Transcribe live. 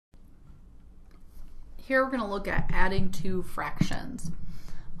Here we're going to look at adding two fractions.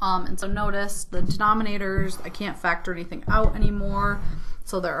 And so notice the denominators, I can't factor anything out anymore,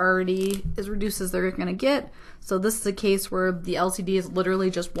 so they're already as reduced as they're going to get. So this is a case where the LCD is literally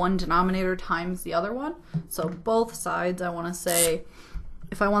just one denominator times the other one. So both sides, I want to say,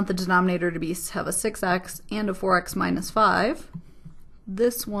 if I want the denominator to have a 6x and a 4x minus 5,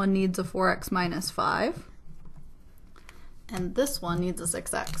 this one needs a 4x minus 5, and this one needs a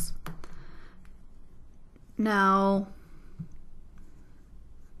 6x. Now,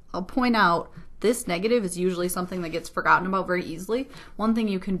 I'll point out this negative is usually something that gets forgotten about very easily. One thing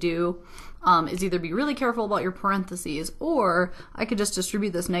you can do is either be really careful about your parentheses, or I could just distribute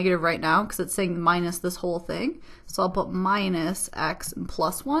this negative right now because it's saying minus this whole thing. So I'll put minus x and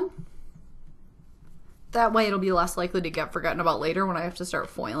plus 1. That way it'll be less likely to get forgotten about later when I have to start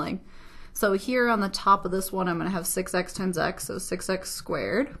foiling. So here on the top of this one, I'm going to have 6x times x, so 6x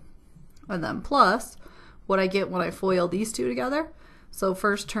squared, and then plus what I get when I FOIL these two together. So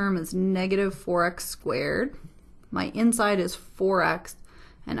first term is negative 4x squared. My inside is 4x,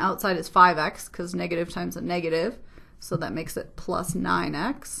 and outside is 5x, because negative times a negative. So that makes it plus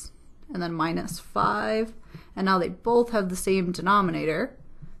 9x, and then minus 5. And now they both have the same denominator,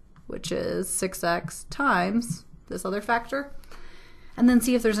 which is 6x times this other factor. And then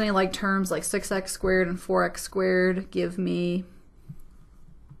see if there's any like terms, like 6x squared and 4x squared give me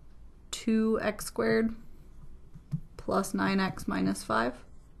 2x squared plus 9x minus 5.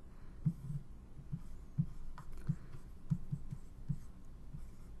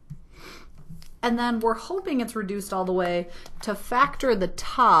 And then we're hoping it's reduced all the way to factor the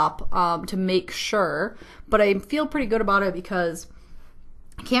top to make sure, but I feel pretty good about it because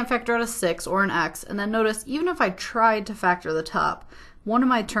I can't factor out a 6 or an x. And then notice, even if I tried to factor the top, one of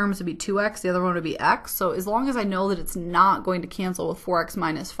my terms would be 2x, the other one would be x. So as long as I know that it's not going to cancel with 4x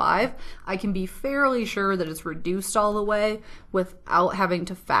minus 5, I can be fairly sure that it's reduced all the way without having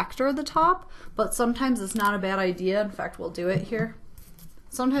to factor the top. But sometimes it's not a bad idea. In fact, we'll do it here.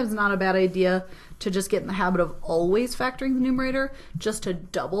 Sometimes it's not a bad idea to just get in the habit of always factoring the numerator, just to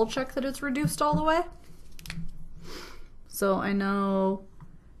double check that it's reduced all the way. So I know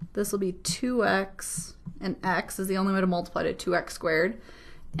this will be 2x, and x is the only way to multiply to 2x squared.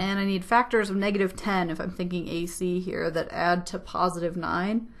 And I need factors of negative 10, if I'm thinking AC here, that add to positive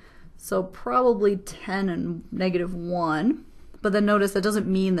 9. So probably 10 and negative 1. But then notice that doesn't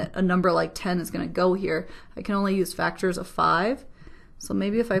mean that a number like 10 is going to go here. I can only use factors of 5. So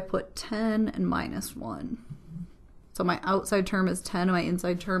maybe if I put 10 and minus 1. So my outside term is 10 and my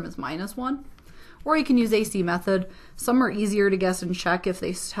inside term is minus 1. Or you can use AC method. Some are easier to guess and check if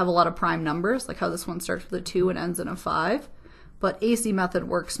they have a lot of prime numbers, like how this one starts with a 2 and ends in a 5. But AC method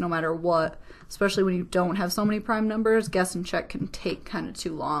works no matter what, especially when you don't have so many prime numbers. Guess and check can take kind of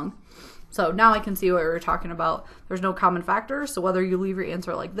too long. So now I can see what we were talking about. There's no common factors, so whether you leave your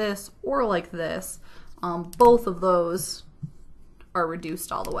answer like this or like this, both of those are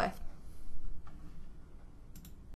reduced all the way.